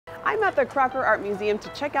I'm at the Crocker Art Museum to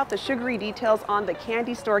check out the sugary details on the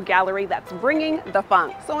candy store gallery that's bringing the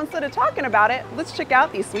funk. So instead of talking about it, let's check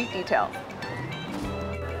out these sweet details.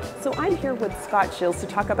 So I'm here with Scott Shields to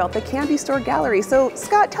talk about the candy store gallery. So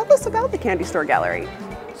Scott, tell us about the candy store gallery.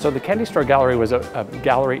 So the Candy Store Gallery was a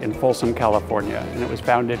gallery in Folsom, California, and it was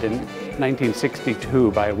founded in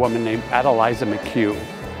 1962 by a woman named Adeliza McHugh.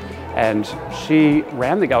 And she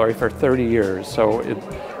ran the gallery for 30 years. So in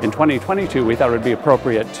 2022, we thought it would be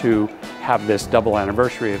appropriate to have this double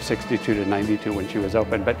anniversary of 62 to 92 when she was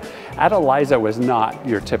open. But Adeliza was not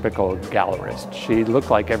your typical gallerist. She looked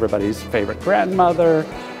like everybody's favorite grandmother,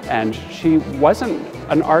 and she wasn't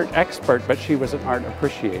an art expert, but she was an art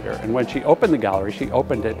appreciator. And when she opened the gallery, she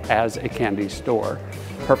opened it as a candy store.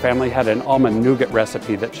 Her family had an almond nougat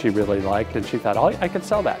recipe that she really liked, and she thought, oh, I could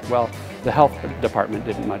sell that. Well, the health department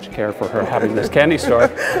didn't much care for her having this candy store,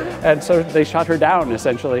 and so they shut her down,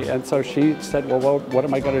 essentially. And so she said, well, what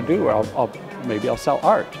am I going to do? Maybe I'll sell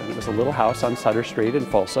art. And it was a little house on Sutter Street in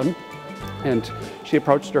Folsom. And she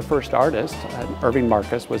approached her first artist, Irving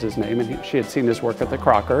Marcus was his name, and she had seen his work at the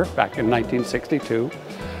Crocker back in 1962.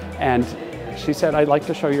 And she said, I'd like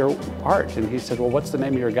to show your art. And he said, well, what's the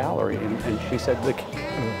name of your gallery? And she said,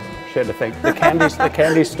 she had to think, the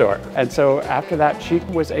candy store. And so after that, she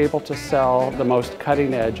was able to sell the most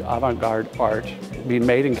cutting-edge avant-garde art being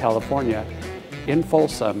made in California in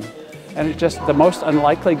Folsom. And it's just the most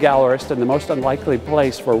unlikely gallerist and the most unlikely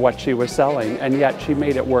place for what she was selling, and yet she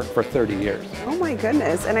made it work for 30 years. Oh my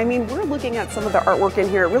goodness. And I mean, we're looking at some of the artwork in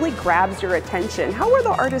here. It really grabs your attention. How were the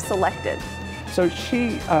artists selected? So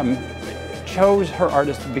she chose her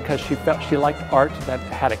artists because she felt she liked art that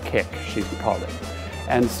had a kick, she called it.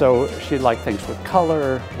 And so she liked things with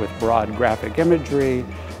color, with broad graphic imagery.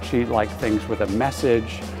 She liked things with a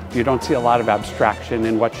message. You don't see a lot of abstraction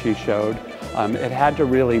in what she showed. It had to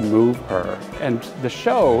really move her. And the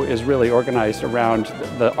show is really organized around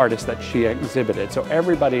the artists that she exhibited. So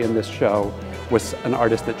everybody in this show was an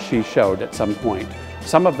artist that she showed at some point.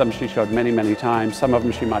 Some of them she showed many, many times. Some of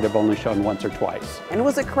them she might have only shown once or twice. And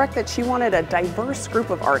was it correct that she wanted a diverse group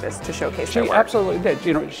of artists to showcase their work? She absolutely did.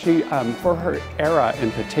 You know, she, for her era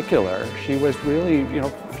in particular, she was really,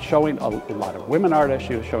 showing a lot of women artists.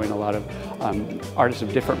 She was showing a lot of artists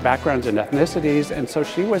of different backgrounds and ethnicities. And so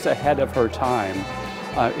she was ahead of her time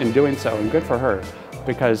in doing so, and good for her.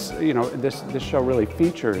 Because this show really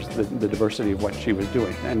features the diversity of what she was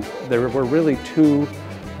doing. And there were really two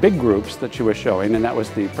big groups that she was showing, and that was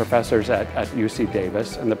the professors at UC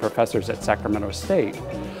Davis and the professors at Sacramento State.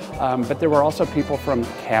 But there were also people from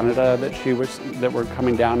Canada that were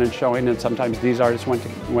coming down and showing, and sometimes these artists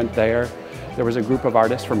went there. There was a group of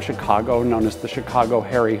artists from Chicago known as the Chicago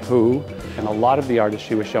Harry Who, and a lot of the artists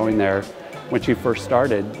she was showing there when she first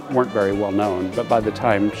started weren't very well known, but by the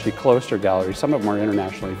time she closed her gallery, some of them were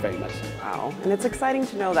internationally famous. Wow, and it's exciting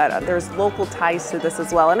to know that there's local ties to this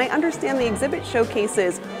as well. And I understand the exhibit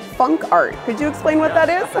showcases funk art. Could you explain what that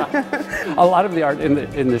is? A lot of the art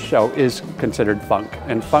in the show is considered funk,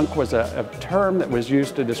 and funk was a term that was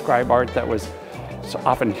used to describe art that was so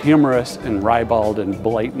often humorous and ribald and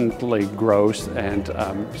blatantly gross and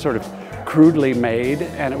sort of crudely made,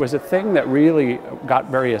 and it was a thing that really got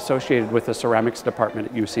very associated with the ceramics department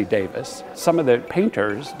at UC Davis. Some of the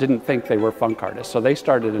painters didn't think they were funk artists, so they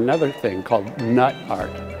started another thing called nut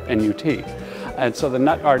art, N-U-T. And so the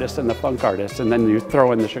nut artists and the funk artists, and then you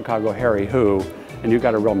throw in the Chicago Harry Who, and you've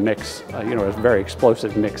got a real mix, a very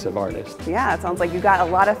explosive mix of artists. Yeah, it sounds like you've got a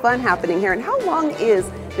lot of fun happening here. And how long is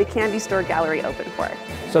the Candy Store Gallery open for?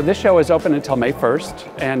 So this show is open until May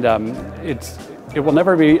 1st, and it will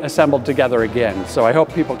never be assembled together again. So I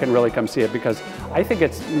hope people can really come see it, because I think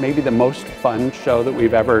it's maybe the most fun show that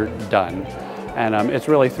we've ever done. And it's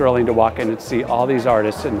really thrilling to walk in and see all these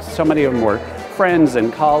artists, and so many of them were friends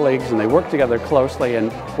and colleagues, and they work together closely,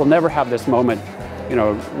 and we'll never have this moment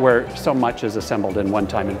where so much is assembled in one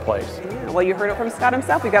time and place. Yeah, well, you heard it from Scott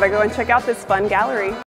himself. We got to go and check out this fun gallery.